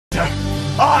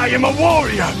I am a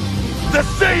warrior, the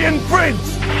Saiyan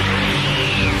Prince,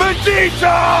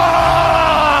 Vegeta!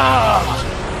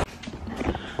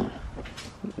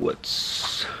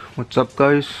 What's up,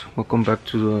 guys? Welcome back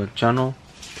to the channel.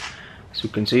 As you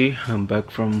can see, I'm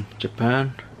back from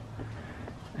Japan,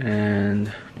 and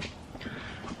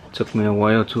it took me a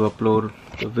while to upload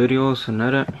the videos and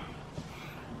edit,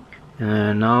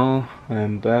 and now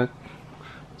I'm back.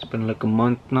 It's been like a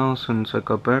month now since I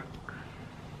got back,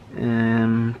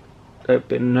 and I've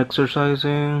been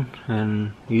exercising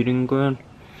and eating good.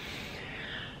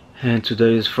 And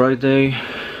today is Friday.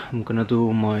 I'm gonna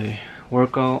do my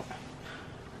workout,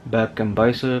 back and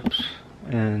biceps,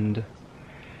 and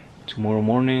tomorrow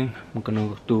morning I'm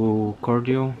gonna do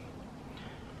cardio.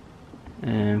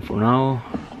 And for now,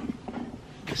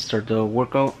 let's start the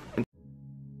workout.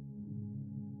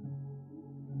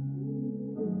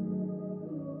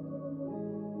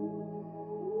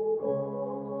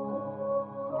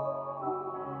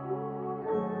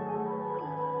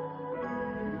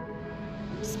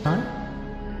 Spot.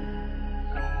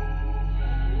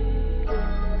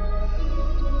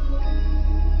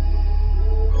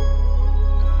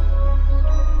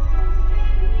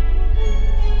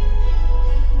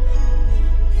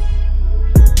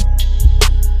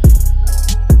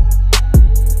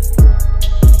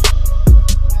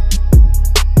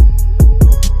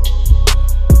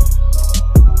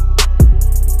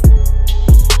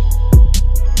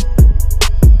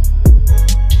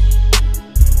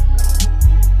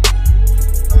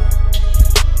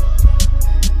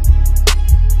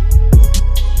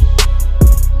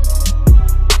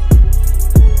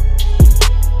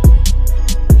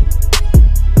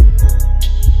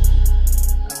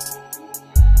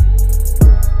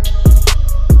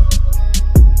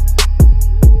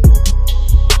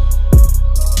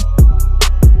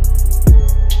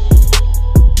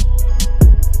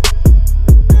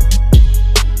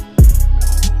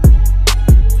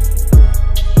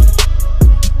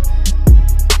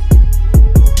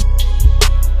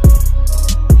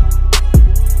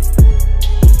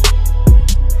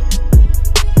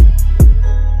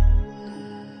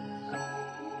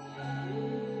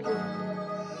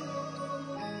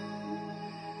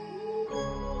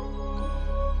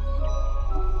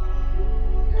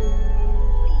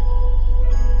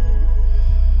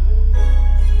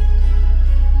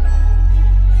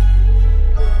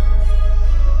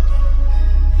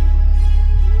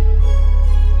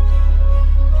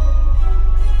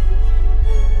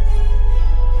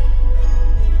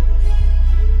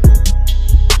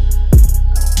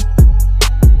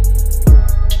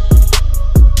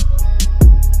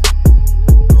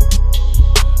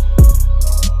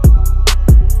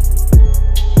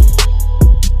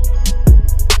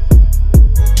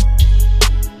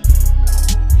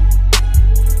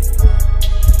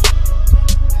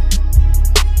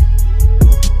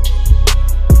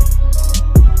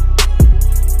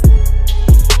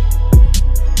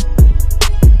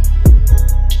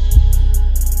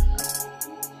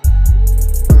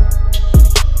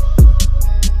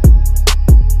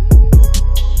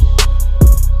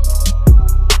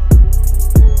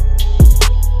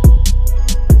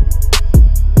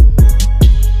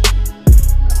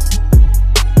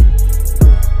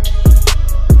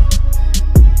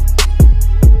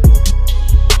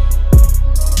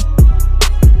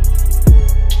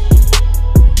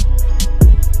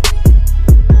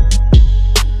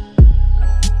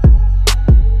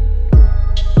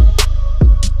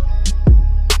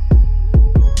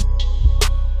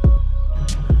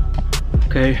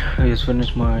 Okay, I just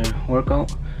finished my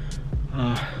workout.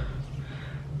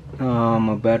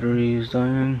 My battery is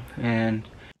dying, and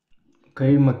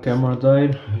okay, my camera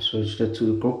died. I switched it to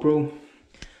the GoPro,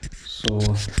 so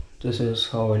this is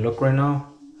how I look right now.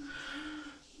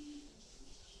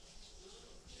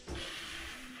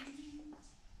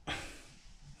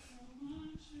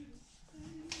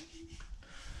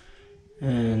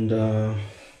 And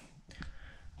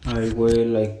I weigh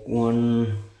like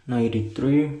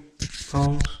 193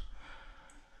 pounds,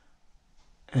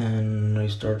 and I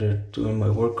started doing my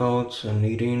workouts and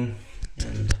eating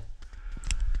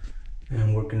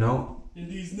and working out. And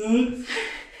these nuts?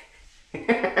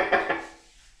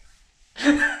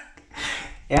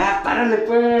 Ya, párale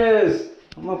pues.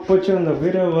 I'm gonna put you on the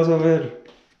video, vas a ver.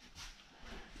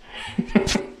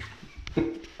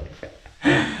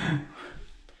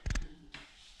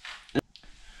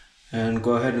 And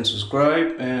go ahead and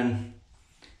subscribe, and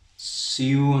see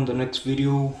you on the next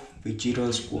video,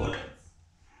 Vegeta Squad.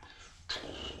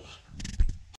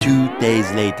 2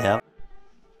 days later.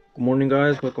 Good morning,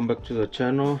 guys, welcome back to the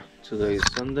channel. Today is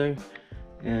Sunday,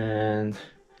 and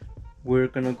we're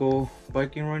gonna go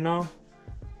biking right now.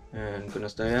 and gonna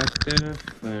stay active,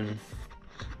 and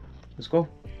let's go.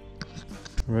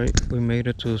 Right, we made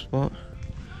it to the spot.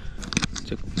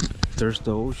 There's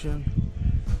the ocean.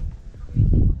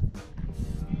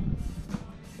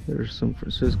 There's San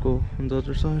Francisco on the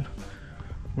other side.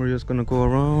 We're just gonna go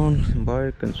around and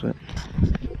bike and swim.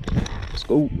 Let's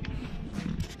go.